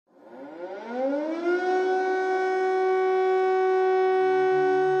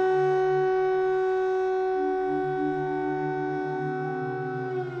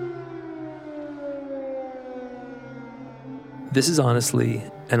This is Honestly,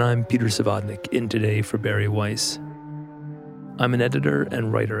 and I'm Peter Savodnik, in today for Bari Weiss. I'm an editor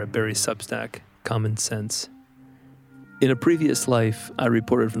and writer at Bari's Substack, Common Sense. In a previous life, I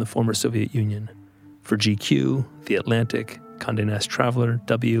reported from the former Soviet Union for GQ, The Atlantic, Condé Nast Traveler,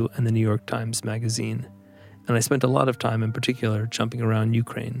 W, and the New York Times Magazine. And I spent a lot of time in particular jumping around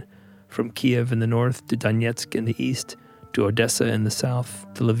Ukraine, from Kiev in the north to Donetsk in the east, to Odessa in the south,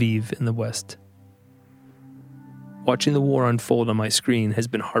 to Lviv in the west. Watching the war unfold on my screen has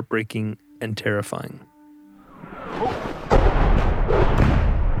been heartbreaking and terrifying. Okay,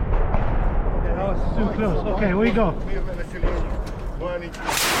 that was too close. Okay, where you go?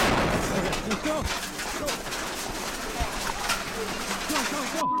 Let's go.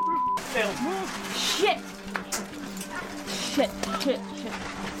 Go. Shit! Shit.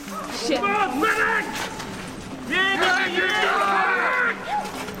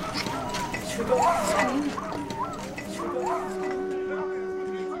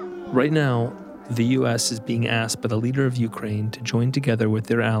 Right now, the U.S. is being asked by the leader of Ukraine to join together with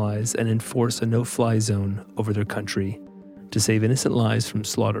their allies and enforce a no-fly zone over their country to save innocent lives from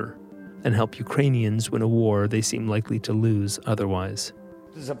slaughter and help Ukrainians win a war they seem likely to lose otherwise.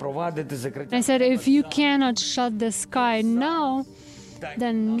 I said, if you cannot shut the sky now,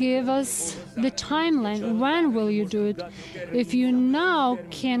 then give us the timeline. When will you do it? If you now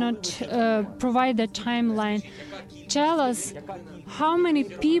cannot provide the timeline, tell us how many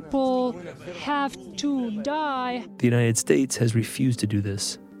people have to die. The United States has refused to do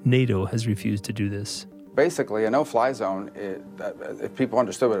this. NATO has refused to do this. Basically, a no-fly zone, if people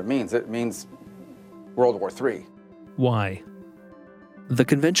understood what it means World War III. Why? The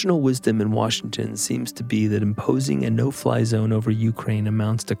conventional wisdom in Washington seems to be that imposing a no-fly zone over Ukraine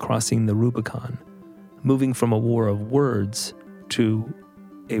amounts to crossing the Rubicon, moving from a war of words to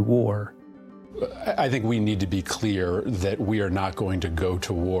a war. I think we need to be clear that we are not going to go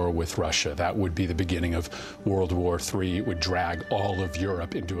to war with Russia. That would be the beginning of World War III. It would drag all of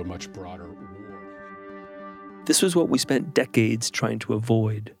Europe into a much broader war. This was what we spent decades trying to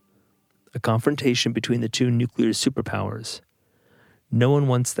avoid, a confrontation between the two nuclear superpowers. No one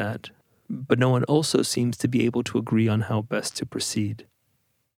wants that, but no one also seems to be able to agree on how best to proceed.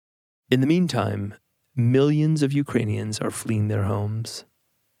 In the meantime, millions of Ukrainians are fleeing their homes.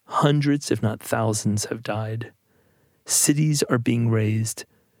 Hundreds, if not thousands, have died. Cities are being razed,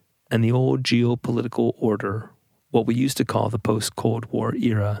 and the old geopolitical order, what we used to call the post-Cold War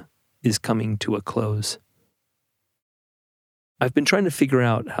era, is coming to a close. I've been trying to figure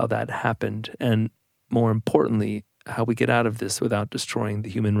out how that happened, and more importantly, how we get out of this without destroying the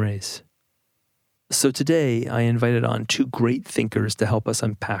human race. So today, I invited on two great thinkers to help us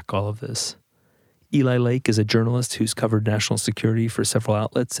unpack all of this. Eli Lake is a journalist who's covered national security for several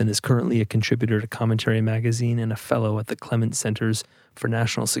outlets and is currently a contributor to Commentary Magazine and a fellow at the Clement Centers for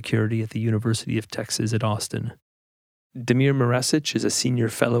National Security at the University of Texas at Austin. Damir Murasic is a senior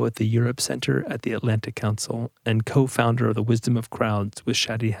fellow at the Europe Center at the Atlantic Council and co-founder of the Wisdom of Crowds with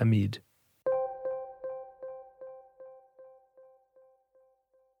Shadi Hamid.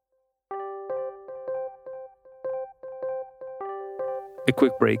 A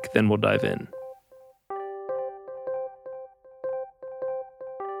quick break, then we'll dive in.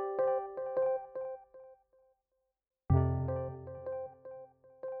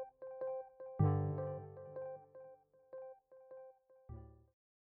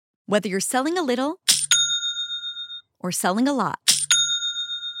 Whether you're selling a little or selling a lot,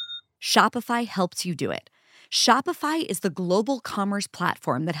 Shopify helps you do it. Shopify is the global commerce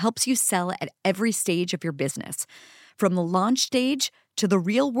platform that helps you sell at every stage of your business. From the launch stage to the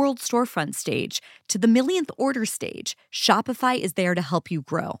real-world storefront stage to the millionth order stage, Shopify is there to help you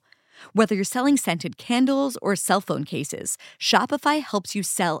grow. Whether you're selling scented candles or cell phone cases, Shopify helps you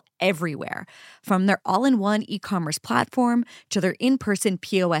sell everywhere, from their all-in-one e-commerce platform to their in-person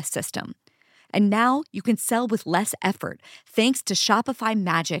POS system. And now you can sell with less effort thanks to Shopify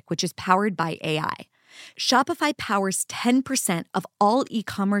Magic, which is powered by AI. Shopify powers 10% of all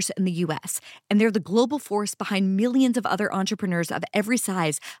e-commerce in the U.S., and they're the global force behind millions of other entrepreneurs of every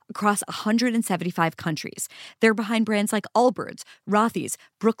size across 175 countries. They're behind brands like Allbirds, Rothy's,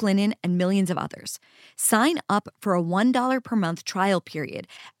 Brooklinen, and millions of others. Sign up for a $1 per month trial period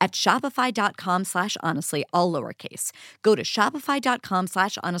at shopify.com/honestly, all lowercase. Go to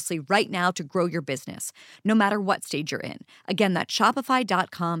shopify.com/honestly right now to grow your business, no matter what stage you're in. Again, that's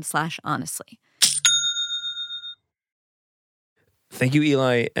shopify.com/honestly. Thank you,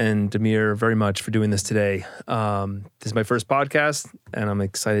 Eli and Damir, very much for doing this today. This is my first podcast, and I'm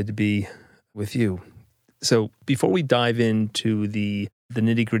excited to be with you. So before we dive into the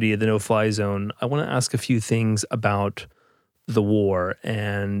nitty-gritty of the no-fly zone, I want to ask a few things about the war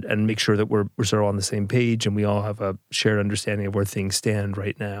and make sure that we're sort of on the same page and we all have a shared understanding of where things stand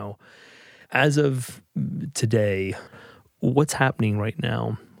right now. As of today, what's happening right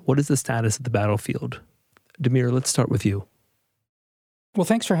now? What is the status of the battlefield? Damir, let's start with you. Well,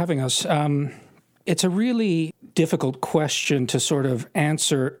 thanks for having us. It's a really difficult question to sort of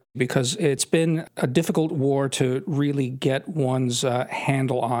answer because it's been a difficult war to really get one's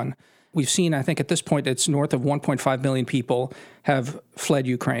handle on. We've seen, I think at this point, it's north of 1.5 million people have fled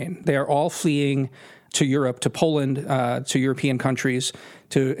Ukraine. They are all fleeing to Europe, to Poland, to European countries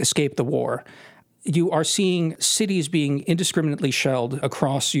to escape the war. You are seeing cities being indiscriminately shelled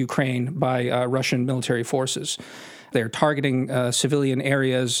across Ukraine by Russian military forces. They're targeting civilian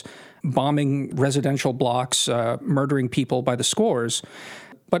areas, bombing residential blocks, murdering people by the scores.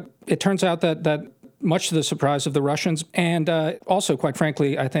 But it turns out that much to the surprise of the Russians, and also, quite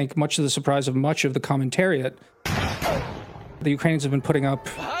frankly, I think much to the surprise of much of the commentariat, the Ukrainians have been putting up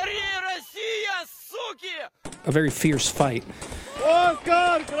a very fierce fight.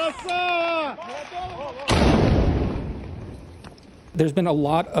 There's been a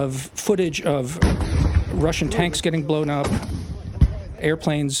lot of footage of Russian tanks getting blown up,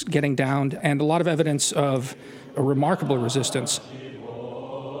 airplanes getting downed, and a lot of evidence of a remarkable resistance.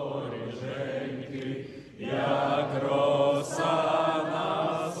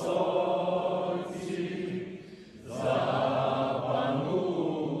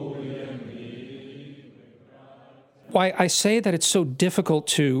 Why I say that it's so difficult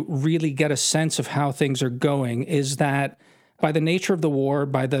to really get a sense of how things are going is that by the nature of the war,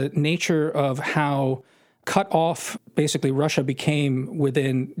 by the nature of how cut off basically Russia became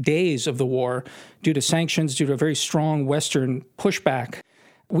within days of the war due to sanctions, due to a very strong Western pushback,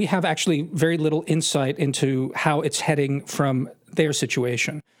 we have actually very little insight into how it's heading from their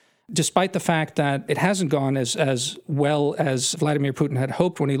situation. Despite the fact that it hasn't gone as well as Vladimir Putin had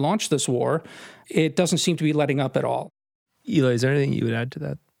hoped when he launched this war, it doesn't seem to be letting up at all. Eli, is there anything you would add to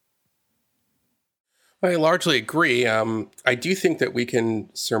that? I largely agree. I do think that we can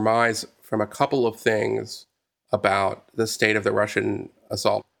surmise from a couple of things about the state of the Russian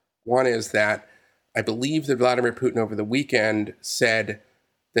assault. One is that I believe that Vladimir Putin over the weekend said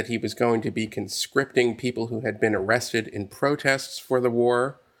that he was going to be conscripting people who had been arrested in protests for the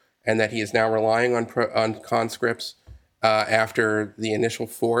war, and that he is now relying on conscripts after the initial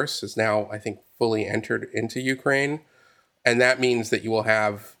force is now, I think, fully entered into Ukraine. And that means that you will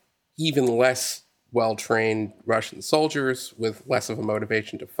have even less well-trained Russian soldiers with less of a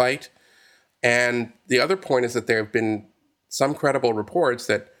motivation to fight. And the other point is that there have been some credible reports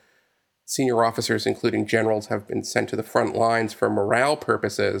that senior officers, including generals, have been sent to the front lines for morale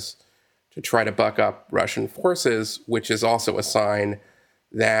purposes to try to buck up Russian forces, which is also a sign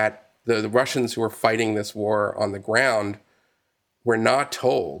that the Russians who are fighting this war on the ground were not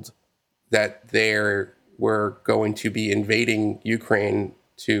told that they were going to be invading Ukraine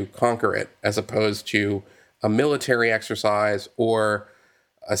to conquer it, as opposed to a military exercise or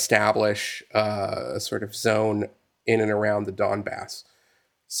establish a sort of zone in and around the Donbass.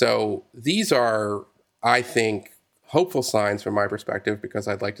 So these are, I think, hopeful signs from my perspective, because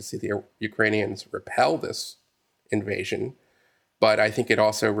I'd like to see the Ukrainians repel this invasion. But I think it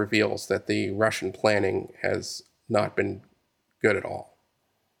also reveals that the Russian planning has not been good at all.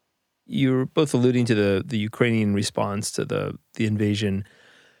 You're both alluding to the Ukrainian response to the invasion.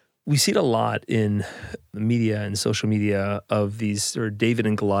 We see it a lot in the media and social media of these sort of David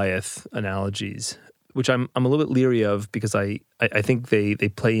and Goliath analogies, which I'm a little bit leery of, because I think they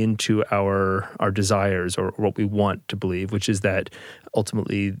play into our desires, or what we want to believe, which is that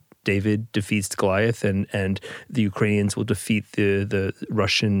ultimately David defeats Goliath and the Ukrainians will defeat the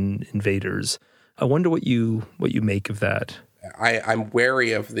Russian invaders. I wonder what you make of that. I'm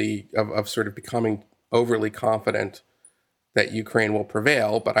wary of sort of becoming overly confident that Ukraine will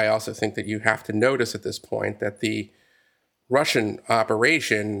prevail, but I also think that you have to notice at this point that the Russian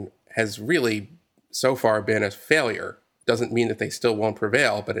operation has really so far been a failure. Doesn't mean that they still won't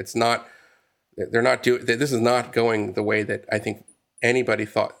prevail, but this is not going the way that I think anybody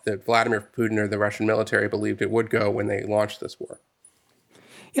thought that Vladimir Putin or the Russian military believed it would go when they launched this war.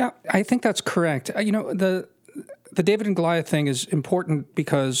 Yeah, I think that's correct. The David and Goliath thing is important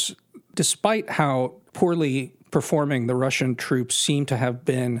because despite how poorly performing the Russian troops seem to have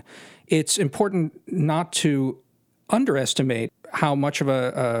been, it's important not to underestimate how much of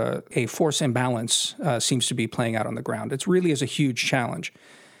a force imbalance seems to be playing out on the ground. It really is a huge challenge.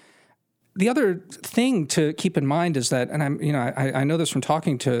 The other thing to keep in mind is that, and I know this from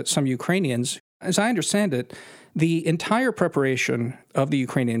talking to some Ukrainians, as I understand it, The entire preparation of the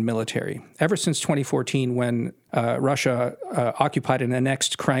Ukrainian military, ever since 2014 when Russia occupied and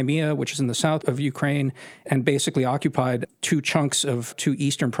annexed Crimea, which is in the south of Ukraine, and basically occupied two chunks of two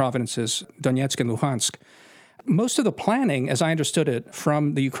eastern provinces, Donetsk and Luhansk. Most of the planning, as I understood it,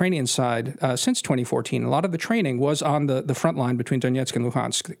 from the Ukrainian side since 2014, a lot of the training was on the front line between Donetsk and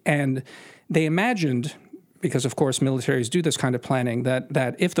Luhansk. And they imagined, because of course militaries do this kind of planning,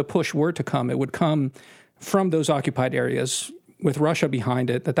 that if the push were to come, it would come from those occupied areas with Russia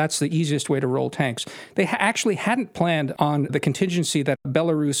behind it, that's the easiest way to roll tanks. They actually hadn't planned on the contingency that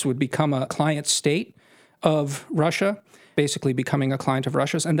Belarus would become a client state of Russia, basically becoming a client of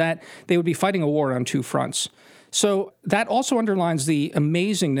Russia's, and that they would be fighting a war on two fronts. So that also underlines the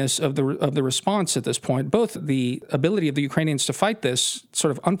amazingness of the response at this point, both the ability of the Ukrainians to fight this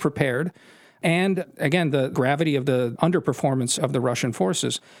sort of unprepared, and again, the gravity of the underperformance of the Russian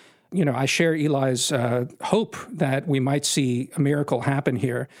forces. You know, I share Eli's hope that we might see a miracle happen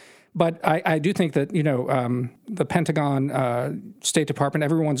here. But I do think that, the Pentagon, State Department,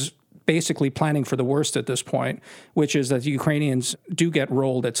 everyone's basically planning for the worst at this point, which is that the Ukrainians do get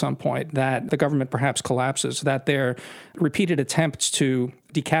rolled at some point, that the government perhaps collapses, that their repeated attempts to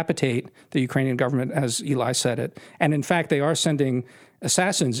decapitate the Ukrainian government, as Eli said it, and in fact, they are sending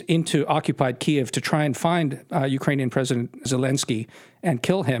assassins into occupied Kyiv to try and find Ukrainian President Zelensky and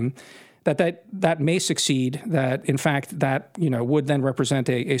kill him, that may succeed, that in fact that would then represent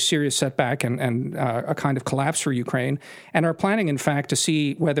a serious setback and a kind of collapse for Ukraine, and are planning in fact to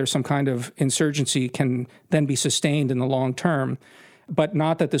see whether some kind of insurgency can then be sustained in the long term, but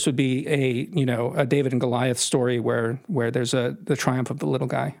not that this would be a David and Goliath story where there's the triumph of the little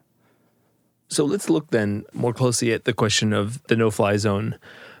guy. So let's look then more closely at the question of the no-fly zone.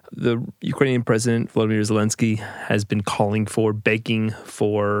 The Ukrainian president, Volodymyr Zelensky, has been begging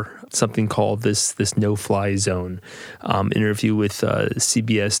for something called this no-fly zone. Interview with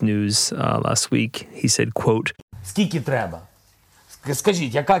CBS News last week, he said, quote, "Скільки треба?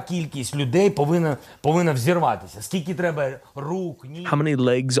 Скажіть, яка кількість людей повинна взірватися? Скільки треба рук, ніг?" How many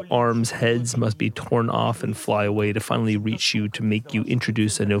legs, arms, heads must be torn off and fly away to finally reach you to make you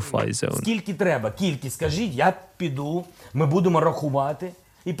introduce a no-fly zone? Скільки треба? Кількість, скажіть, я піду, ми будемо рахувати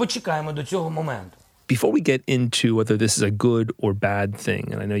і почекаємо до цього моменту. Before we get into whether this is a good or bad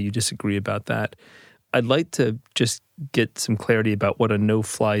thing, and I know you disagree about that, I'd like to just get some clarity about what a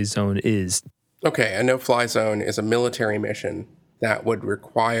no-fly zone is. Okay, a no-fly zone is a military mission that would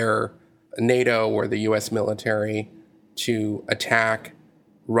require NATO or the U.S. military to attack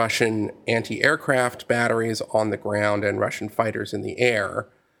Russian anti-aircraft batteries on the ground and Russian fighters in the air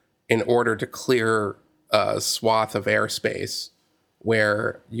in order to clear a swath of airspace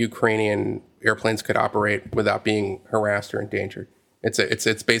where Ukrainian airplanes could operate without being harassed or endangered.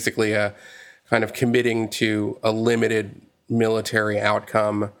 It's basically a kind of committing to a limited military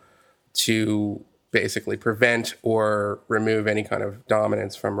outcome to basically prevent or remove any kind of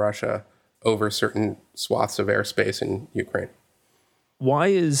dominance from Russia over certain swaths of airspace in Ukraine. Why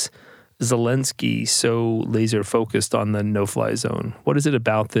is Zelensky so laser focused on the no-fly zone? What is it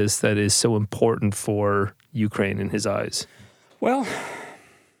about this that is so important for Ukraine in his eyes? Well,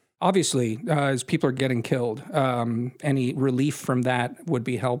 obviously, as people are getting killed, any relief from that would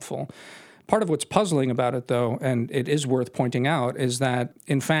be helpful. Part of what's puzzling about it, though, and it is worth pointing out, is that,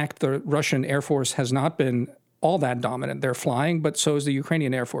 in fact, the Russian Air Force has not been all that dominant. They're flying, but so is the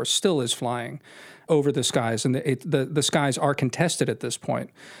Ukrainian Air Force, still is flying over the skies, and the skies are contested at this point.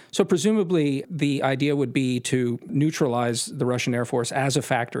 So presumably the idea would be to neutralize the Russian Air Force as a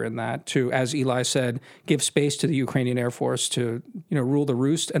factor in that, to, as Eli said, give space to the Ukrainian Air Force to rule the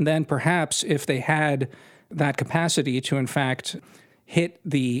roost, and then perhaps if they had that capacity to, in fact, hit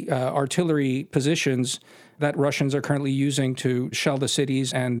the artillery positions that Russians are currently using to shell the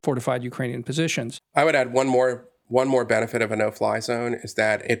cities and fortified Ukrainian positions. I would add one more benefit of a no-fly zone is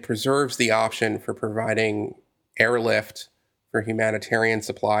that it preserves the option for providing airlift for humanitarian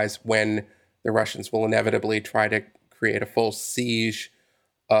supplies when the Russians will inevitably try to create a full siege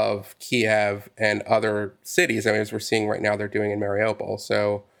of Kiev and other cities. I mean, as we're seeing right now, they're doing in Mariupol.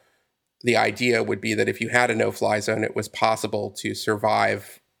 So the idea would be that if you had a no-fly zone, it was possible to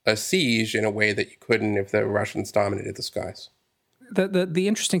survive a siege in a way that you couldn't if the Russians dominated the skies. The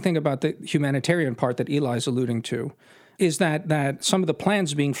interesting thing about the humanitarian part that Eli is alluding to is that some of the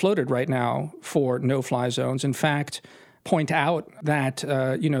plans being floated right now for no-fly zones, in fact, point out that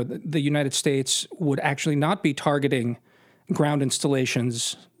the United States would actually not be targeting ground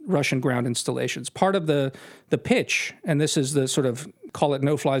installations, Russian ground installations. Part of the pitch, and this is the sort of call it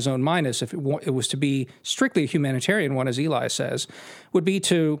no-fly zone minus, if it was to be strictly a humanitarian one, as Eli says, would be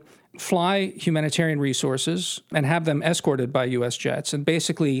to fly humanitarian resources and have them escorted by U.S. jets and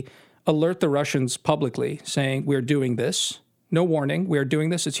basically alert the Russians publicly saying, we're doing this. No warning. We're doing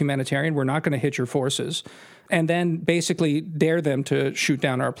this. It's humanitarian. We're not going to hit your forces. And then basically dare them to shoot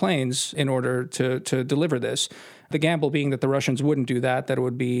down our planes in order to deliver this. The gamble being that the Russians wouldn't do that, that it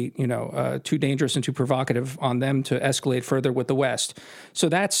would be, too dangerous and too provocative on them to escalate further with the West. So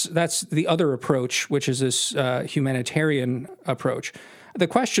that's the other approach, which is this humanitarian approach. The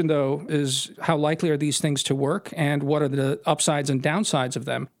question, though, is how likely are these things to work, and what are the upsides and downsides of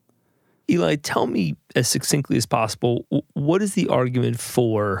them? Eli, tell me as succinctly as possible, what is the argument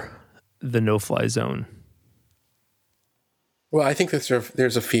for the no-fly zone? Well, I think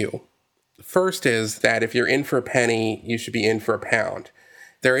there's a few. First is that if you're in for a penny, you should be in for a pound.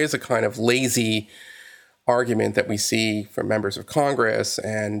 There is a kind of lazy argument that we see from members of Congress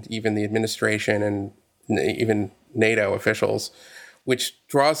and even the administration and even NATO officials, which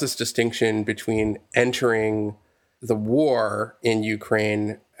draws this distinction between entering the war in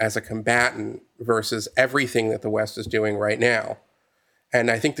Ukraine as a combatant versus everything that the West is doing right now.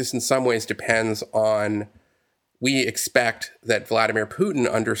 And I think this in some ways depends on, we expect that Vladimir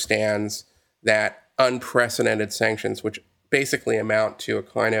Putin understands that unprecedented sanctions, which basically amount to a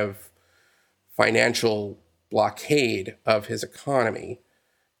kind of financial blockade of his economy,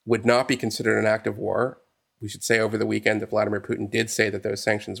 would not be considered an act of war. We should say over the weekend that Vladimir Putin did say that those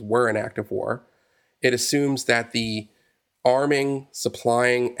sanctions were an act of war. It assumes that the arming,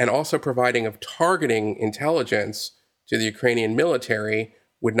 supplying, and also providing of targeting intelligence to the Ukrainian military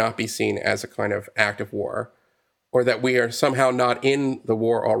would not be seen as a kind of act of war, or that we are somehow not in the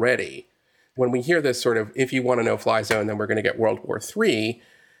war already. When we hear this sort of, if you want a no-fly zone, then we're going to get World War III,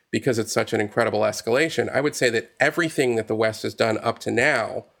 because it's such an incredible escalation, I would say that everything that the West has done up to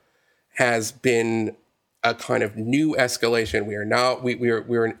now has been a kind of new escalation.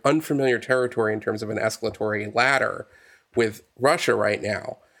 We're in unfamiliar territory in terms of an escalatory ladder with Russia right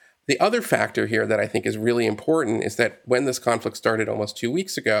now. The other factor here that I think is really important is that when this conflict started almost 2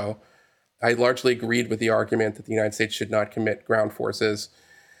 weeks ago, I largely agreed with the argument that the United States should not commit ground forces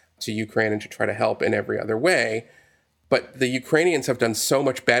to Ukraine and to try to help in every other way. But the Ukrainians have done so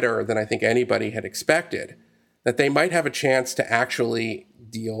much better than I think anybody had expected that they might have a chance to actually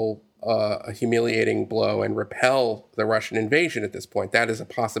deal a humiliating blow and repel the Russian invasion at this point. That is a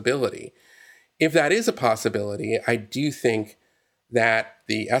possibility. If that is a possibility, I do think that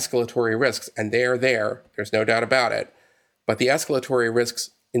the escalatory risks, and they are there's no doubt about it, but the escalatory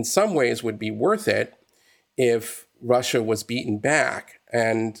risks in some ways would be worth it if Russia was beaten back.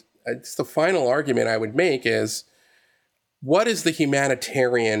 And it's the final argument I would make is, what is the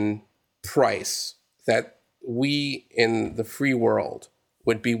humanitarian price that we in the free world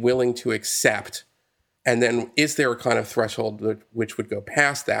would be willing to accept? And then is there a kind of threshold which would go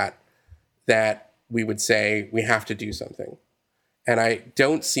past that we would say we have to do something? And I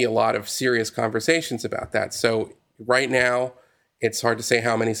don't see a lot of serious conversations about that. So right now, it's hard to say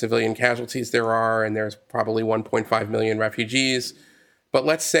how many civilian casualties there are, and there's probably 1.5 million refugees. But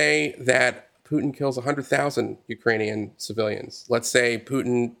let's say that Putin kills 100,000 Ukrainian civilians. Let's say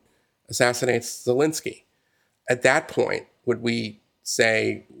Putin assassinates Zelensky. At that point, would we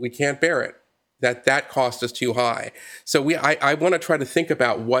say we can't bear it? That cost is too high. So I want to try to think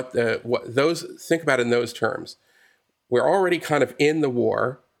about think about it in those terms. We're already kind of in the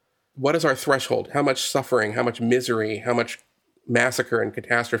war. What is our threshold? How much suffering, how much misery, how much massacre and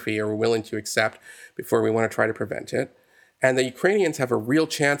catastrophe are we willing to accept before we want to try to prevent it? And the Ukrainians have a real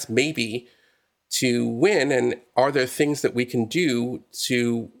chance maybe to win. And are there things that we can do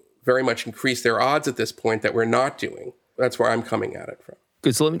to very much increase their odds at this point that we're not doing? That's where I'm coming at it from.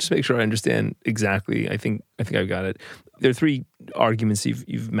 Good. So let me just make sure I understand exactly. I think I've got it. There are three arguments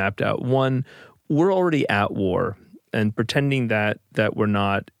you've mapped out. One, we're already at war, and pretending that we're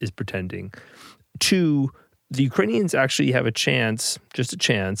not is pretending. Two, the Ukrainians actually have just a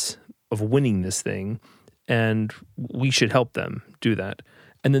chance of winning this thing, and we should help them do that.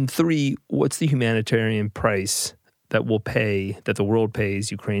 And then three, what's the humanitarian price that we'll pay, that the world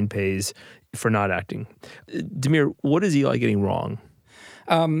pays, Ukraine pays, for not acting? Damir, what is Eli getting wrong?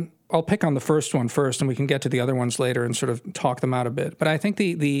 I'll pick on the first one first, and we can get to the other ones later and sort of talk them out a bit. But I think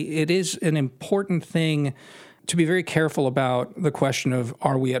it is an important thing to be very careful about the question of,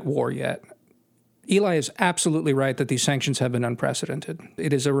 are we at war yet? Eli is absolutely right that these sanctions have been unprecedented.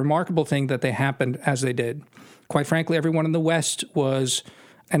 It is a remarkable thing that they happened as they did. Quite frankly, everyone in the West was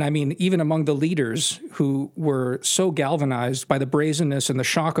And I mean, even among the leaders who were so galvanized by the brazenness and the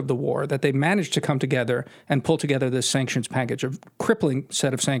shock of the war that they managed to come together and pull together this sanctions package, a crippling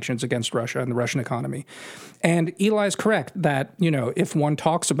set of sanctions against Russia and the Russian economy. And Eli is correct that, if one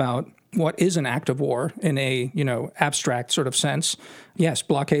talks about what is an act of war in a, abstract sort of sense, yes,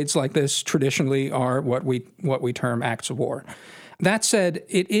 blockades like this traditionally are what we term acts of war. That said,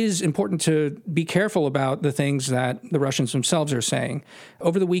 it is important to be careful about the things that the Russians themselves are saying.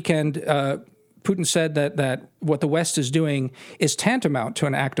 Over the weekend, Putin said that what the West is doing is tantamount to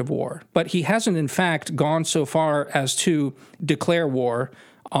an act of war, but he hasn't, in fact, gone so far as to declare war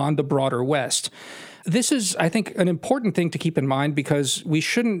on the broader West. This is, I think, an important thing to keep in mind because we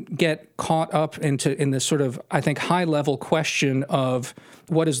shouldn't get caught up in this sort of, I think, high-level question of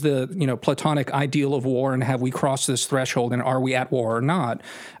what is the, platonic ideal of war and have we crossed this threshold and are we at war or not?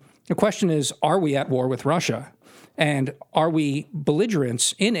 The question is, are we at war with Russia? And are we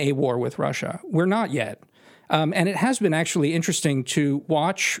belligerents in a war with Russia? We're not yet. And it has been actually interesting to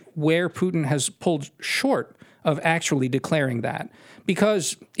watch where Putin has pulled short of actually declaring that.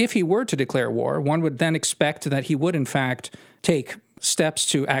 Because if he were to declare war, one would then expect that he would, in fact, take steps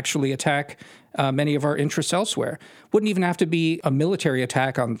to actually attack many of our interests elsewhere. Wouldn't even have to be a military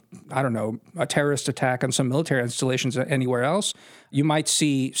attack on, a terrorist attack on some military installations anywhere else. You might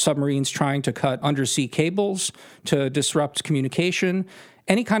see submarines trying to cut undersea cables to disrupt communication,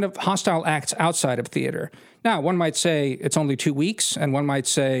 any kind of hostile acts outside of theater. Now, one might say it's only 2 weeks, and one might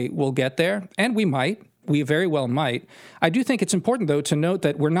say we'll get there, and we might. We very well might. I do think it's important, though, to note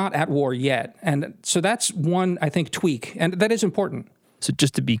that we're not at war yet. And so that's one, I think, tweak. And that is important. So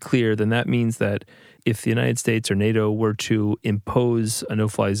just to be clear, then that means that if the United States or NATO were to impose a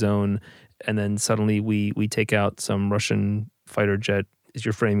no-fly zone and then suddenly we take out some Russian fighter jet, as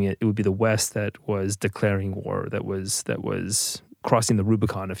you're framing it, it would be the West that was declaring war, that was crossing the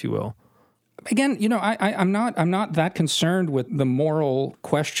Rubicon, if you will. Again, I'm not that concerned with the moral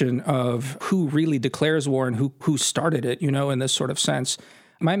question of who really declares war and who started it, in this sort of sense.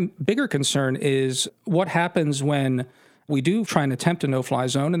 My bigger concern is what happens when we do try and attempt a no-fly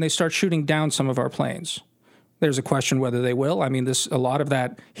zone and they start shooting down some of our planes. There's a question whether they will. I mean, a lot of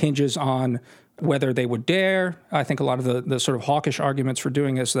that hinges on whether they would dare. I think a lot of the sort of hawkish arguments for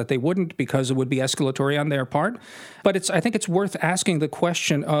doing this that they wouldn't because it would be escalatory on their part. But I think it's worth asking the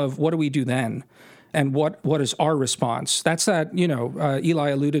question of what do we do then? And what is our response? That's that, Eli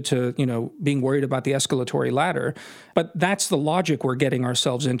alluded to, being worried about the escalatory ladder. But that's the logic we're getting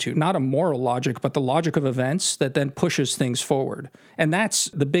ourselves into. Not a moral logic, but the logic of events that then pushes things forward. And that's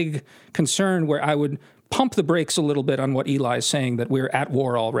the big concern where I would pump the brakes a little bit on what Eli is saying, that we're at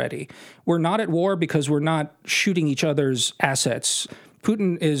war already. We're not at war because we're not shooting each other's assets.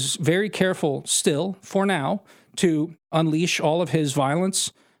 Putin is very careful still, for now, to unleash all of his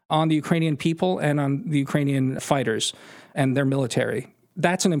violence on the Ukrainian people and on the Ukrainian fighters and their military.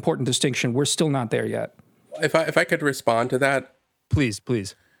 That's an important distinction. We're still not there yet. If I could respond to that. Please.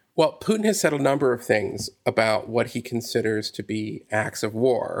 Well, Putin has said a number of things about what he considers to be acts of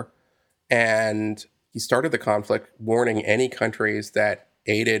war. And he started the conflict warning any countries that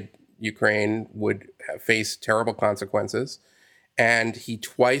aided Ukraine would face terrible consequences. And he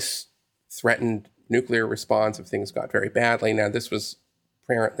twice threatened nuclear response if things got very badly. Now, this was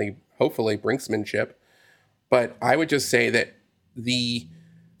apparently, hopefully, brinksmanship. But I would just say that the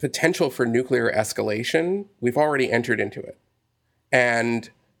potential for nuclear escalation, we've already entered into it. And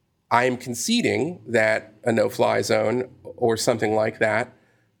I'm conceding that a no-fly zone or something like that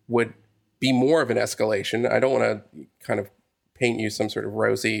would be more of an escalation. I don't want to kind of paint you some sort of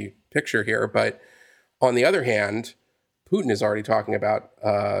rosy picture here, but on the other hand, Putin is already talking about,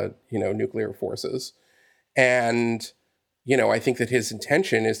 nuclear forces. And, I think that his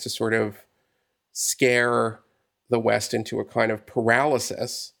intention is to sort of scare the West into a kind of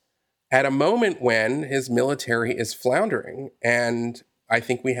paralysis at a moment when his military is floundering. And I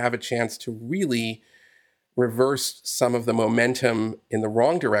think we have a chance to really reversed some of the momentum in the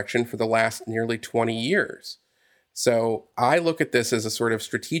wrong direction for the last nearly 20 years. So I look at this as a sort of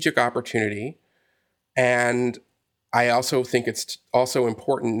strategic opportunity. And I also think it's also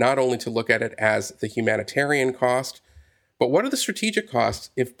important not only to look at it as the humanitarian cost, but what are the strategic costs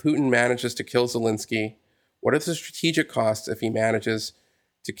if Putin manages to kill Zelensky? What are the strategic costs if he manages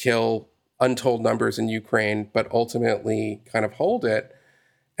to kill untold numbers in Ukraine, but ultimately kind of hold it?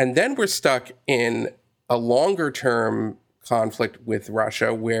 And then we're stuck in a longer-term conflict with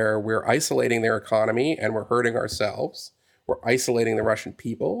Russia where we're isolating their economy and we're hurting ourselves. We're isolating the Russian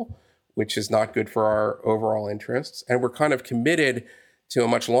people, which is not good for our overall interests. And we're kind of committed to a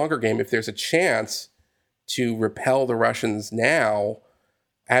much longer game. If there's a chance to repel the Russians now,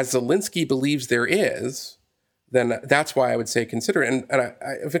 as Zelensky believes there is, then that's why I would say consider it. And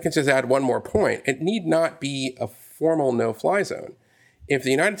if I can just add one more point, it need not be a formal no-fly zone. If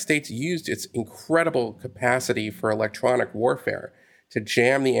the United States used its incredible capacity for electronic warfare to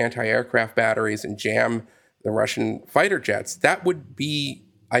jam the anti-aircraft batteries and jam the Russian fighter jets, that would be,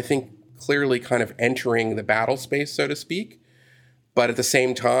 I think, clearly kind of entering the battle space, so to speak. But at the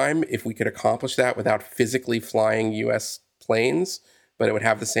same time, if we could accomplish that without physically flying U.S. planes, but it would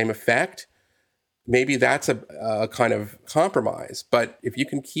have the same effect, maybe that's a kind of compromise. But if you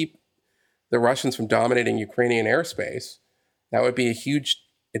can keep the Russians from dominating Ukrainian airspace, that would be a huge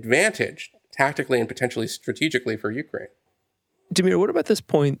advantage tactically and potentially strategically for Ukraine. Damir, what about this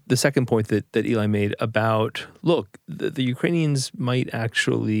point, the second point that Eli made about, look, the Ukrainians might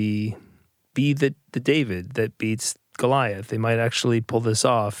actually be the David that beats Goliath. They might actually pull this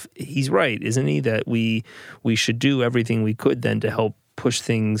off. He's right, isn't he, that we should do everything we could then to help push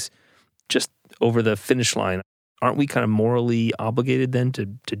things just over the finish line. Aren't we kind of morally obligated then to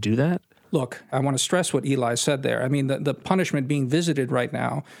do that? Look, I want to stress what Eli said there. I mean, the punishment being visited right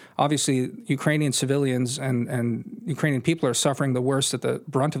now, obviously Ukrainian civilians and Ukrainian people are suffering the worst at the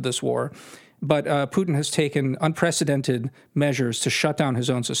brunt of this war. But Putin has taken unprecedented measures to shut down his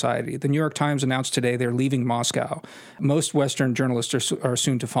own society. The New York Times announced today they're leaving Moscow. Most Western journalists are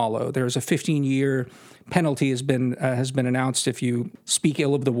soon to follow. There's a 15-year penalty has been announced if you speak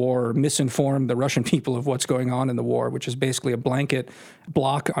ill of the war or misinform the Russian people of what's going on in the war, which is basically a blanket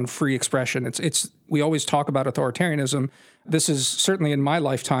block on free expression. We always talk about authoritarianism. This is certainly in my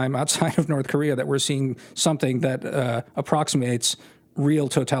lifetime outside of North Korea that we're seeing something that approximates real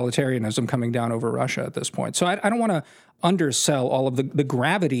totalitarianism coming down over Russia at this point. So I don't want to undersell all of the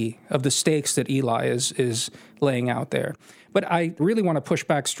gravity of the stakes that Eli is laying out there. But I really want to push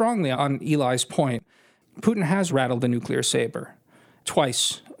back strongly on Eli's point. Putin has rattled the nuclear saber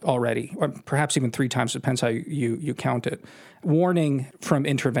twice already, or perhaps even 3 times, depends how you count it, warning from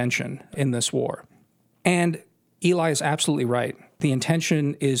intervention in this war. And Eli is absolutely right. The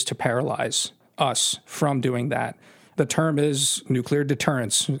intention is to paralyze us from doing that. The term is nuclear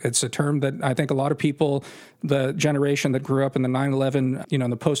deterrence. It's a term that I think a lot of people, the generation that grew up in the 9/11, in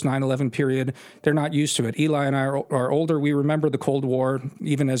the post 9/11 period, they're not used to it. Eli and I are older. We remember the Cold War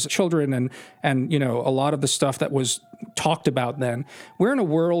even as children and a lot of the stuff that was talked about then. We're in a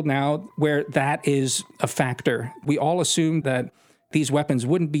world now where that is a factor. We all assumed that these weapons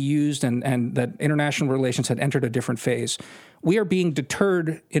wouldn't be used and that international relations had entered a different phase. We are being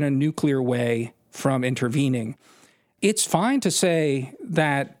deterred in a nuclear way from intervening. It's fine to say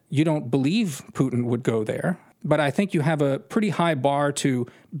that you don't believe Putin would go there, but I think you have a pretty high bar to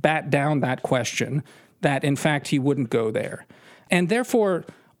bat down that question, that in fact he wouldn't go there. And therefore,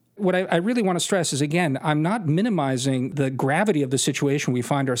 what I really want to stress is, again, I'm not minimizing the gravity of the situation we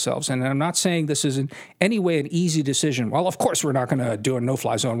find ourselves in, and I'm not saying this is in any way an easy decision. Well, of course we're not going to do a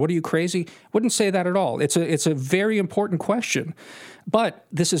no-fly zone. What are you, crazy? Wouldn't say that at all. It's a very important question. But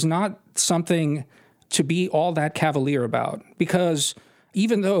this is not something to be all that cavalier about, because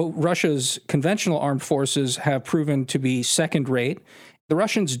even though Russia's conventional armed forces have proven to be second-rate, the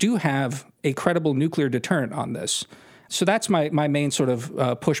Russians do have a credible nuclear deterrent on this. So that's my main sort of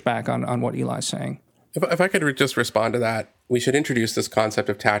pushback on what Eli's saying. If I could just respond to that, we should introduce this concept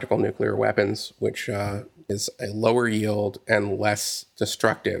of tactical nuclear weapons, which is a lower yield and less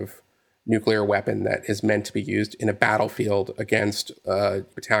destructive nuclear weapon that is meant to be used in a battlefield against a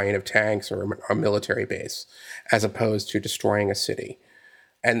battalion of tanks or a military base, as opposed to destroying a city.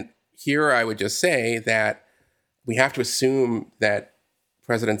 And here I would just say that we have to assume that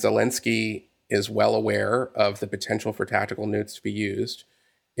President Zelensky is well aware of the potential for tactical nukes to be used.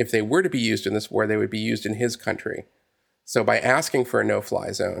 If they were to be used in this war, they would be used in his country. So by asking for a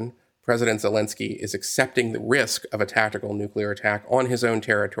no-fly zone, President Zelensky is accepting the risk of a tactical nuclear attack on his own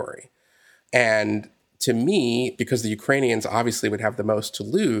territory. And to me, because the Ukrainians obviously would have the most to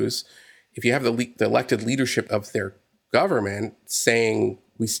lose, if you have the elected leadership of their government saying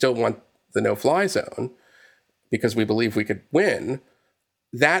we still want the no-fly zone because we believe we could win,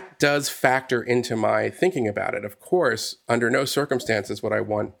 that does factor into my thinking about it. Of course, under no circumstances would I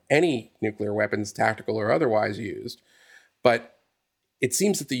want any nuclear weapons, tactical or otherwise, used. But it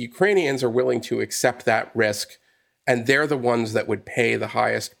seems that the Ukrainians are willing to accept that risk, and they're the ones that would pay the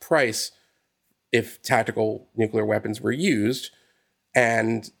highest price if tactical nuclear weapons were used,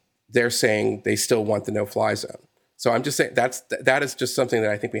 and they're saying they still want the no-fly zone. So I'm just saying that is just something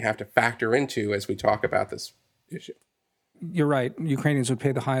that I think we have to factor into as we talk about this issue. You're right. Ukrainians would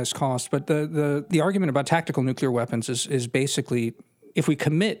pay the highest cost, but the argument about tactical nuclear weapons is basically, if we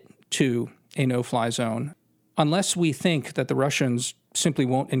commit to a no-fly zone, unless we think that the Russians simply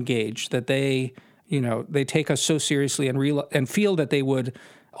won't engage, that they take us so seriously and feel that they would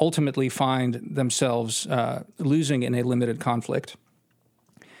ultimately find themselves losing in a limited conflict.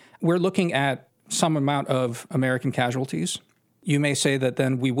 We're looking at some amount of American casualties. You may say that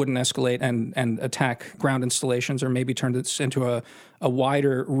then we wouldn't escalate and attack ground installations or maybe turn this into a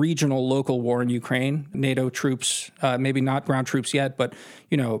wider regional local war in Ukraine. NATO troops, maybe not ground troops yet, but,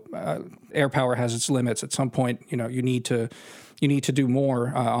 air power has its limits. At some point, you need to do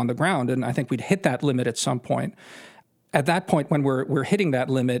more on the ground. And I think we'd hit that limit at some point. At that point, when we're hitting that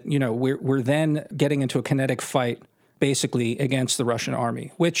limit, we're then getting into a kinetic fight basically against the Russian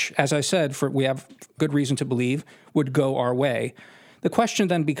army, which, as I said, we have good reason to believe would go our way. The question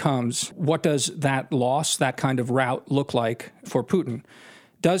then becomes, what does that loss, that kind of rout look like for Putin?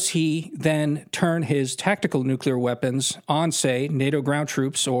 Does he then turn his tactical nuclear weapons on, say, NATO ground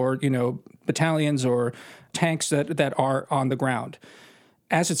troops or, battalions or tanks that are on the ground?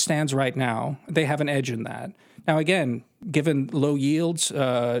 As it stands right now, they have an edge in that. Now, again, given low yields,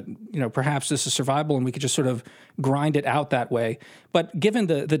 perhaps this is survivable and we could just sort of grind it out that way. But given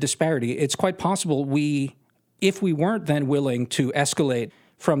the disparity, it's quite possible if we weren't then willing to escalate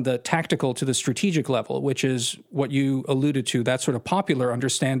from the tactical to the strategic level, which is what you alluded to, that sort of popular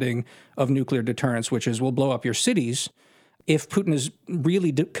understanding of nuclear deterrence, which is we'll blow up your cities. If Putin is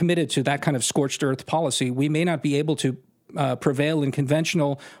really committed to that kind of scorched earth policy, we may not be able to prevail in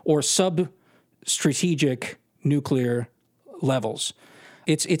conventional or sub-strategic nuclear levels.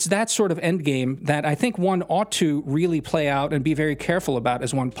 It's that sort of endgame that I think one ought to really play out and be very careful about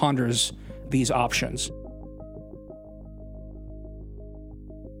as one ponders these options.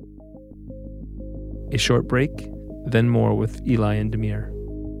 A short break, then more with Eli and Damir.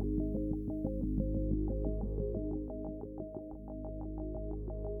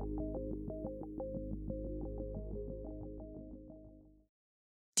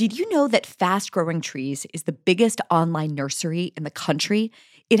 Did you know that Fast Growing Trees is the biggest online nursery in the country?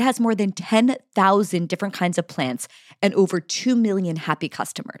 It has more than 10,000 different kinds of plants and over 2 million happy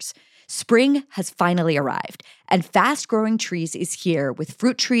customers. Spring has finally arrived, and Fast Growing Trees is here with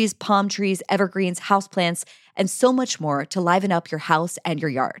fruit trees, palm trees, evergreens, houseplants, and so much more to liven up your house and your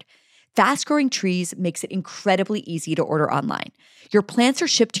yard. Fast Growing Trees makes it incredibly easy to order online. Your plants are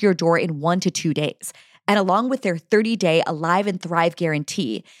shipped to your door in 1 to 2 days. And along with their 30-day Alive and Thrive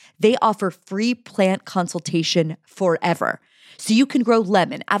guarantee, they offer free plant consultation forever. So you can grow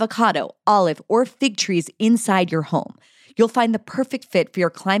lemon, avocado, olive, or fig trees inside your home. You'll find the perfect fit for your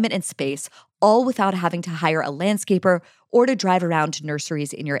climate and space, all without having to hire a landscaper or to drive around to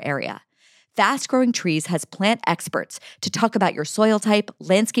nurseries in your area. Fast Growing Trees has plant experts to talk about your soil type,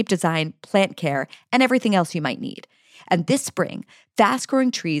 landscape design, plant care, and everything else you might need. And this spring, Fast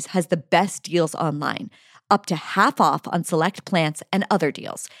Growing Trees has the best deals online, up to half off on select plants and other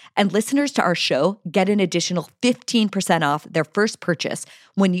deals. And listeners to our show get an additional 15% off their first purchase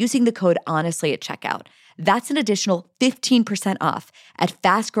when using the code HONESTLY at checkout. That's an additional 15% off at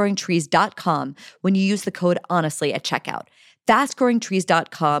fastgrowingtrees.com when you use the code HONESTLY at checkout.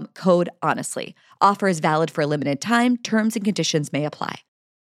 Fastgrowingtrees.com, code HONESTLY. Offer is valid for a limited time. Terms and conditions may apply.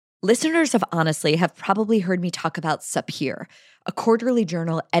 Listeners of Honestly have probably heard me talk about Sapir, a quarterly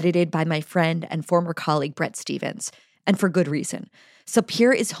journal edited by my friend and former colleague Bret Stephens, and for good reason.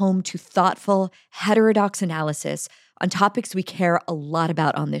 Sapir is home to thoughtful, heterodox analysis on topics we care a lot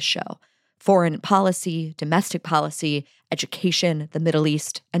about on this show: foreign policy, domestic policy, education, the Middle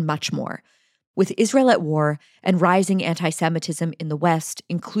East, and much more. With Israel at war and rising anti-Semitism in the West,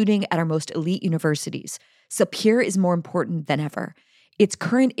 including at our most elite universities, Sapir is more important than ever. Its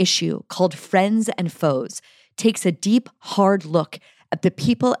current issue, called Friends and Foes, takes a deep, hard look at the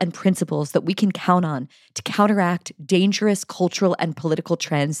people and principles that we can count on to counteract dangerous cultural and political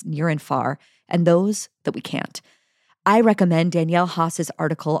trends near and far, and those that we can't. I recommend Danielle Haas's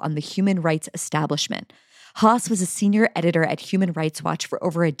article on the human rights establishment. Haas was a senior editor at Human Rights Watch for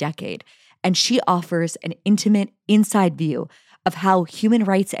over a decade, and she offers an intimate, inside view of how human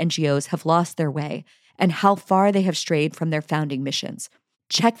rights NGOs have lost their way and how far they have strayed from their founding missions.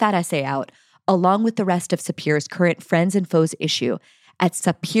 Check that essay out, along with the rest of Sapir's current Friends and Foes issue, at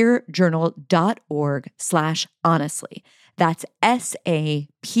sapirjournal.org/honestly. That's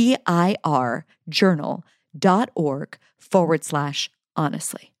SAPIR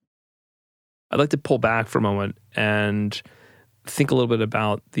journal.org/honestly. I'd like to pull back for a moment and think a little bit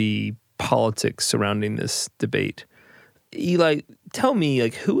about the politics surrounding this debate. Eli, tell me,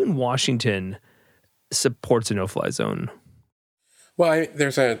 who in Washington supports a no-fly zone? Well,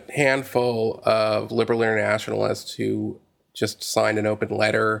 there's a handful of liberal internationalists who just signed an open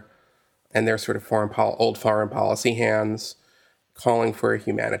letter, and they're sort of old foreign policy hands, calling for a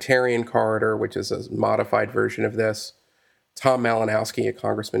humanitarian corridor, which is a modified version of this. Tom Malinowski, a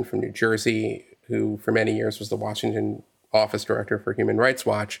congressman from New Jersey, who for many years was the Washington office director for Human Rights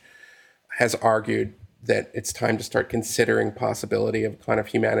Watch, has argued that it's time to start considering possibility of kind of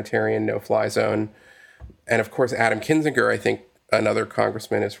humanitarian no-fly zone. And of course, Adam Kinzinger, I think another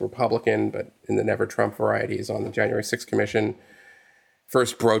congressman, is Republican, but in the Never Trump variety, is on the January 6th Commission,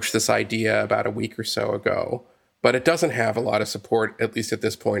 first broached this idea about a week or so ago. But it doesn't have a lot of support, at least at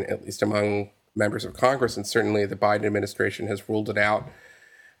this point, at least among members of Congress, and certainly the Biden administration has ruled it out.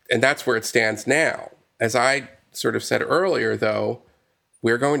 And that's where it stands now. As I sort of said earlier, though,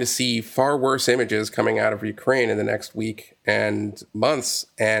 we're going to see far worse images coming out of Ukraine in the next week and months.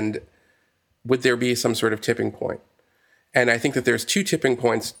 And would there be some sort of tipping point? And I think that there's two tipping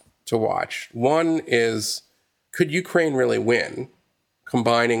points to watch. One is, could Ukraine really win,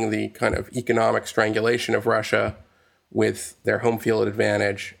 combining the kind of economic strangulation of Russia with their home field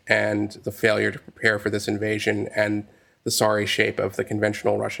advantage and the failure to prepare for this invasion and the sorry shape of the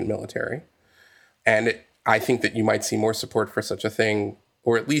conventional Russian military? And I think that you might see more support for such a thing,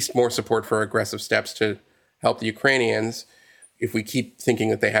 or at least more support for aggressive steps to help the Ukrainians if we keep thinking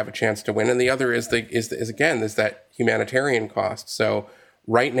that they have a chance to win. And the other is that humanitarian cost. So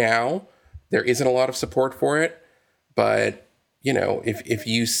right now, there isn't a lot of support for it. But, you know, if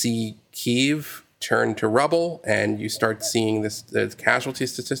you see Kyiv turn to rubble and you start seeing the casualty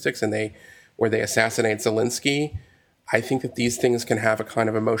statistics where they assassinate Zelensky, I think that these things can have a kind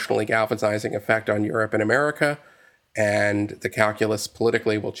of emotionally galvanizing effect on Europe and America, and the calculus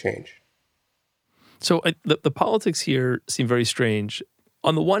politically will change. So the politics here seem very strange.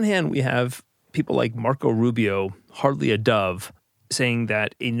 On the one hand, we have people like Marco Rubio, hardly a dove, saying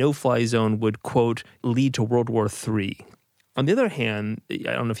that a no-fly zone would, quote, lead to World War III. On the other hand,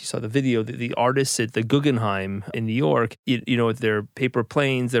 I don't know if you saw the video, the artists at the Guggenheim in New York, you know, with their paper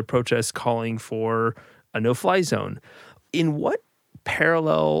planes, their protests calling for a no-fly zone. In what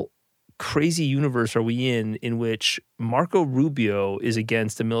parallel crazy universe are we in which Marco Rubio is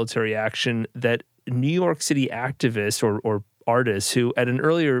against a military action that New York City activists or artists who at an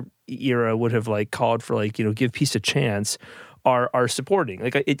earlier era would have like called for like, you know, give peace a chance are supporting?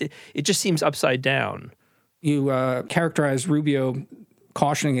 Like it just seems upside down. You characterize Rubio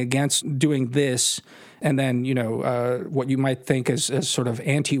cautioning against doing this, and then, you know, what you might think as sort of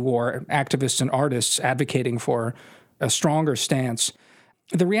anti-war activists and artists advocating for a stronger stance.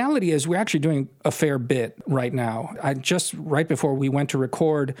 The reality is we're actually doing a fair bit right now. Right before we went to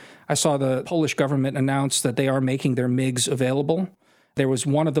record, I saw the Polish government announce that they are making their MiGs available. There was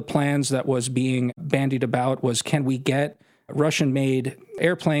one of the plans that was being bandied about was, can we get Russian-made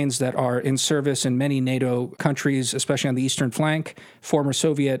airplanes that are in service in many NATO countries, especially on the eastern flank, former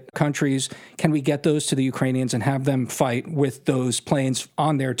Soviet countries, can we get those to the Ukrainians and have them fight with those planes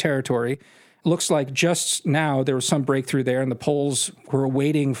on their territory? Looks like just now there was some breakthrough there, and the Poles were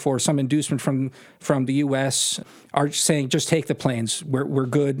waiting for some inducement from the U.S., are saying, just take the planes. We're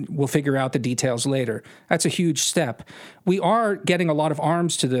good. We'll figure out the details later. That's a huge step. We are getting a lot of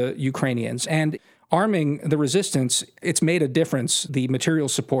arms to the Ukrainians, and arming the resistance, it's made a difference, the material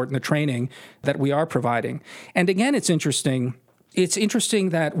support and the training that we are providing. And again, it's interesting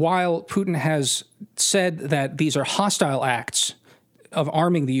that while Putin has said that these are hostile acts of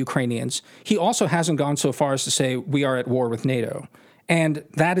arming the Ukrainians, he also hasn't gone so far as to say we are at war with NATO. And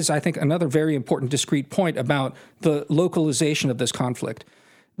that is, I think, another very important discrete point about the localization of this conflict.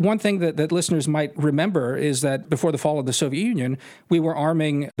 One thing that listeners might remember is that before the fall of the Soviet Union, we were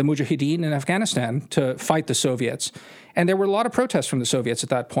arming the Mujahideen in Afghanistan to fight the Soviets. And there were a lot of protests from the Soviets at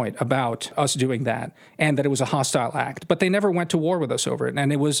that point about us doing that and that it was a hostile act. But they never went to war with us over it,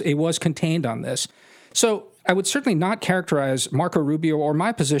 and it was contained on this. So I would certainly not characterize Marco Rubio or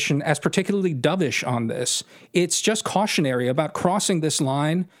my position as particularly dovish on this. It's just cautionary about crossing this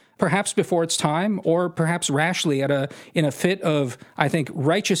line, perhaps before its time, or perhaps rashly in a fit of, I think,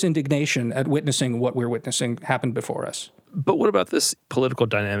 righteous indignation at witnessing what we're witnessing happen before us. But what about this political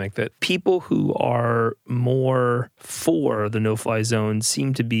dynamic that people who are more for the no-fly zone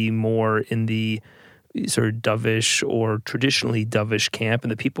seem to be more in the sort of dovish or traditionally dovish camp,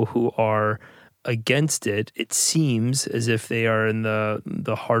 and the people who are against it, it seems as if they are in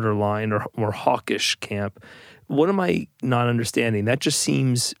the harder line or more hawkish camp. What am I not understanding? That just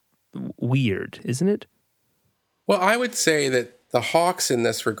seems weird, isn't it? Well, I would say that the hawks in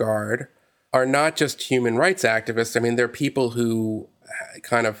this regard are not just human rights activists. I mean, they're people who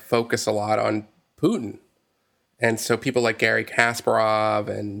kind of focus a lot on Putin. And so people like Gary Kasparov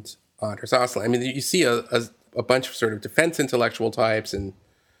and Andres Oslin, I mean, you see a bunch of sort of defense intellectual types and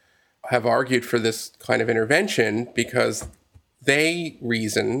have argued for this kind of intervention because they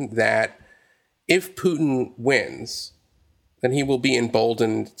reason that if Putin wins, then he will be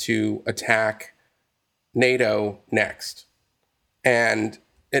emboldened to attack NATO next. And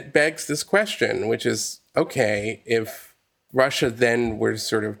it begs this question, which is, okay, if Russia then were to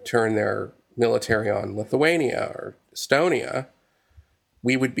sort of turn their military on Lithuania or Estonia,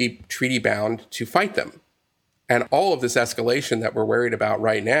 we would be treaty bound to fight them. And all of this escalation that we're worried about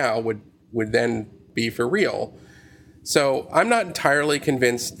right now would then be for real. So I'm not entirely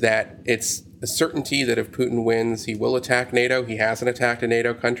convinced that it's a certainty that if Putin wins, he will attack NATO. He hasn't attacked a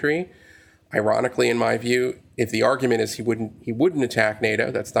NATO country. Ironically, in my view, if the argument is he wouldn't attack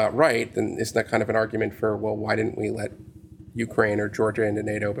NATO, that's not right, then isn't that kind of an argument for, well, why didn't we let Ukraine or Georgia into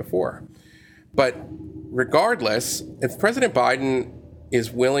NATO before? But regardless, if President Biden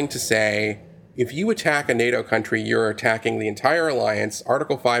is willing to say, if you attack a NATO country, you're attacking the entire alliance,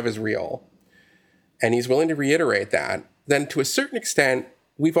 Article 5 is real, and he's willing to reiterate that, then to a certain extent,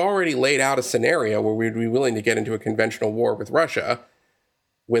 we've already laid out a scenario where we'd be willing to get into a conventional war with Russia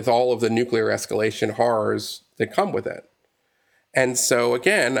with all of the nuclear escalation horrors that come with it. And so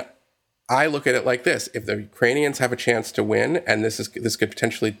again, I look at it like this. If the Ukrainians have a chance to win, and this could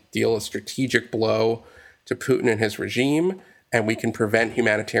potentially deal a strategic blow to Putin and his regime, and we can prevent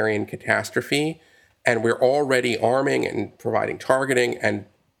humanitarian catastrophe, and we're already arming and providing targeting and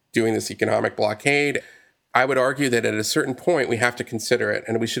doing this economic blockade, I would argue that at a certain point we have to consider it,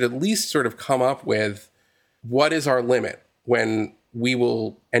 and we should at least sort of come up with what is our limit when we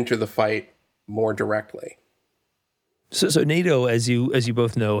will enter the fight more directly. So NATO, as you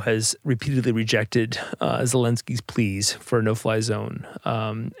both know, has repeatedly rejected Zelensky's pleas for a no-fly zone.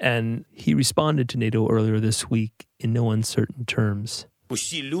 And he responded to NATO earlier this week in no uncertain terms.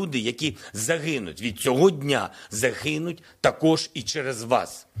 Усі люди, які загинуть від цього дня, загинуть також і через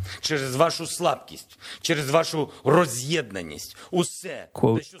вас, через вашу слабкість, через вашу роз'єднаність. Усе.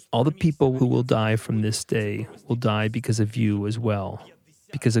 Quote, all the people who will die from this day will die because of you as well,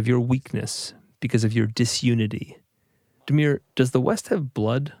 because of your weakness, because of your disunity. Damir, does the West have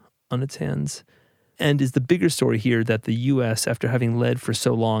blood on its hands? And is the bigger story here that the U.S., after having led for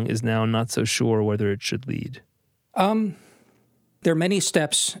so long, is now not so sure whether it should lead? There are many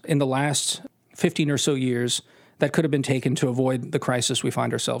steps in the last 15 or so years that could have been taken to avoid the crisis we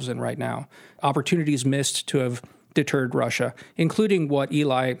find ourselves in right now. Opportunities missed to have deterred Russia, including what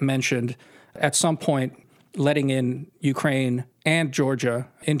Eli mentioned, at some point letting in Ukraine and Georgia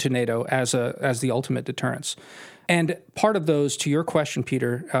into NATO as the ultimate deterrence. And part of those, to your question,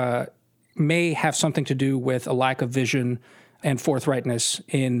 Peter, may have something to do with a lack of vision and forthrightness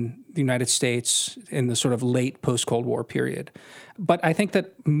in the United States in the sort of late post-Cold War period. But I think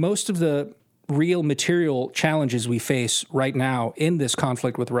that most of the real material challenges we face right now in this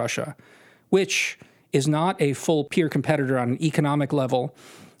conflict with Russia, which is not a full peer competitor on an economic level,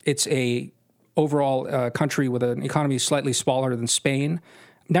 it's a overall country with an economy slightly smaller than Spain.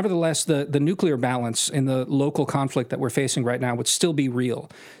 Nevertheless, the nuclear balance in the local conflict that we're facing right now would still be real.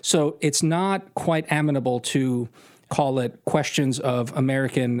 So it's not quite amenable to call it questions of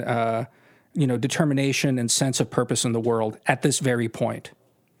American, determination and sense of purpose in the world at this very point.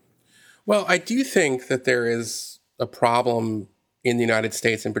 Well, I do think that there is a problem in the United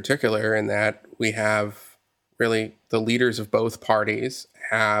States in particular in that we have really the leaders of both parties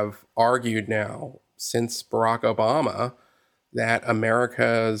have argued now since Barack Obama that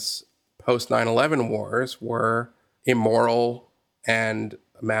America's post 9/11 wars were immoral and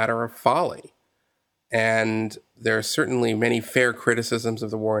a matter of folly. And there are certainly many fair criticisms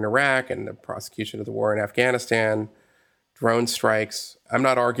of the war in Iraq and the prosecution of the war in Afghanistan, drone strikes. I'm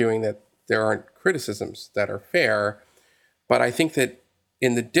not arguing that there aren't criticisms that are fair, but I think that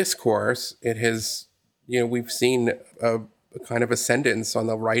in the discourse, it has, we've seen a kind of ascendance on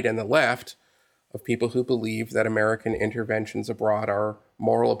the right and the left of people who believe that American interventions abroad are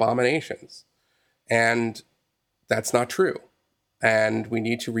moral abominations. And that's not true. And we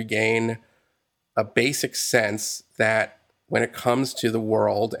need to regain a basic sense that when it comes to the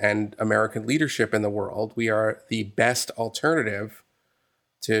world and American leadership in the world, we are the best alternative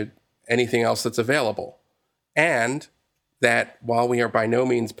to anything else that's available. And that while we are by no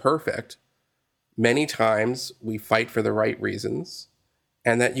means perfect, many times we fight for the right reasons,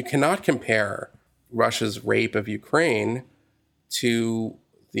 and that you cannot compare Russia's rape of Ukraine to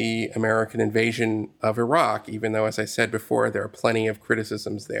the American invasion of Iraq, even though, as I said before, there are plenty of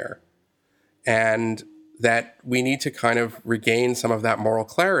criticisms there. And that we need to kind of regain some of that moral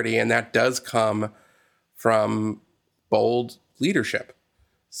clarity, and that does come from bold leadership.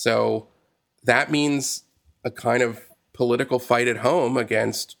 So that means a kind of political fight at home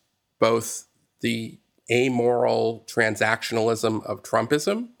against both the amoral transactionalism of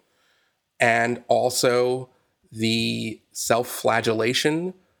Trumpism, and also the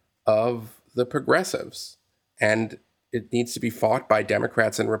self-flagellation of the progressives. And it needs to be fought by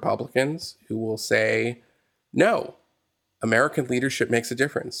Democrats and Republicans who will say, no, American leadership makes a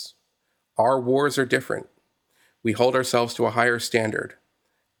difference. Our wars are different. We hold ourselves to a higher standard.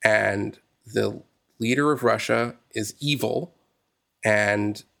 And the leader of Russia is evil,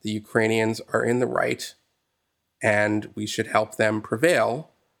 and the Ukrainians are in the right, and we should help them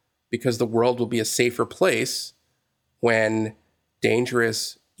prevail, because the world will be a safer place when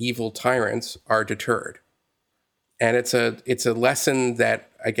dangerous, evil tyrants are deterred. And it's a lesson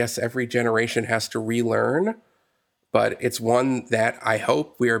that I guess every generation has to relearn, but it's one that I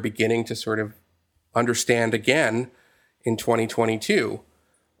hope we are beginning to sort of understand again in 2022.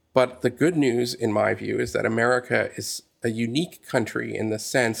 But the good news, in my view, is that America is a unique country in the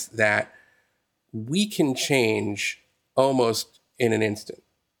sense that we can change almost in an instant.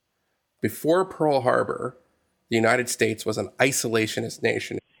 Before Pearl Harbor, the United States was an isolationist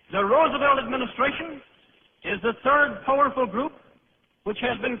nation. The Roosevelt administration is the third powerful group which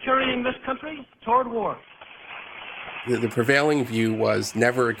has been carrying this country toward war. The prevailing view was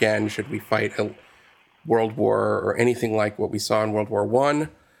never again should we fight a world war or anything like what we saw in World War I.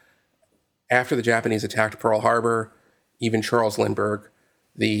 After the Japanese attacked Pearl Harbor, even Charles Lindbergh,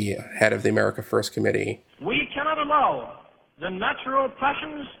 the head of the America First Committee, we cannot allow the natural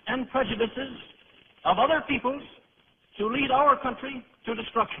passions and prejudices of other peoples to lead our country to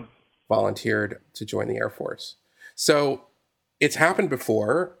destruction, volunteered to join the Air Force. So it's happened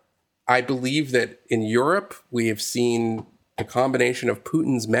before. I believe that in Europe, we have seen the combination of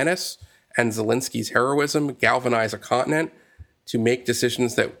Putin's menace and Zelensky's heroism galvanize a continent to make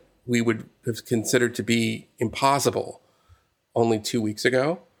decisions that we would have considered to be impossible only 2 weeks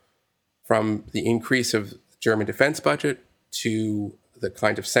ago, from the increase of the German defense budget to the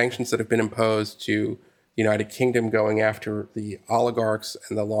kind of sanctions that have been imposed, to the United Kingdom going after the oligarchs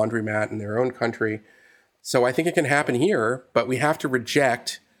and the laundromat in their own country. So I think it can happen here, but we have to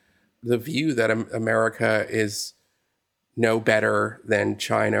reject the view that America is no better than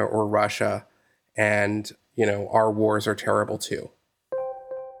China or Russia, and, you know, our wars are terrible too.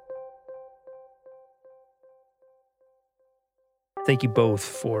 Thank you both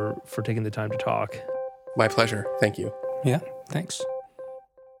for taking the time to talk. My pleasure. Thank you. Yeah, thanks.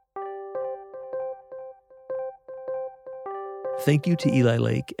 Thank you to Eli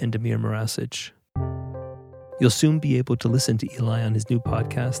Lake and Damir Morasic. You'll soon be able to listen to Eli on his new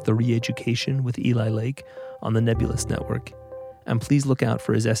podcast, The Re-Education with Eli Lake, on the Nebulous Network. And please look out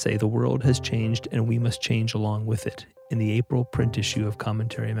for his essay, The World Has Changed and We Must Change Along With It, in the April print issue of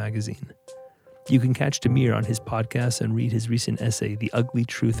Commentary Magazine. You can catch Damir on his podcast and read his recent essay, The Ugly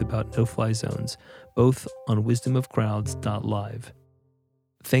Truth About No-Fly Zones, both on wisdomofcrowds.live.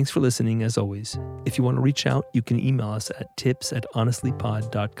 Thanks for listening, as always. If you want to reach out, you can email us at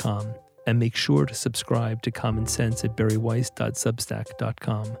tips@honestlypod.com, and make sure to subscribe to Common Sense at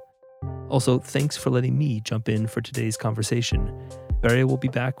barryweiss.substack.com. Also, thanks for letting me jump in for today's conversation. Barry will be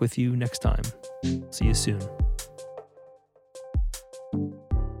back with you next time. See you soon.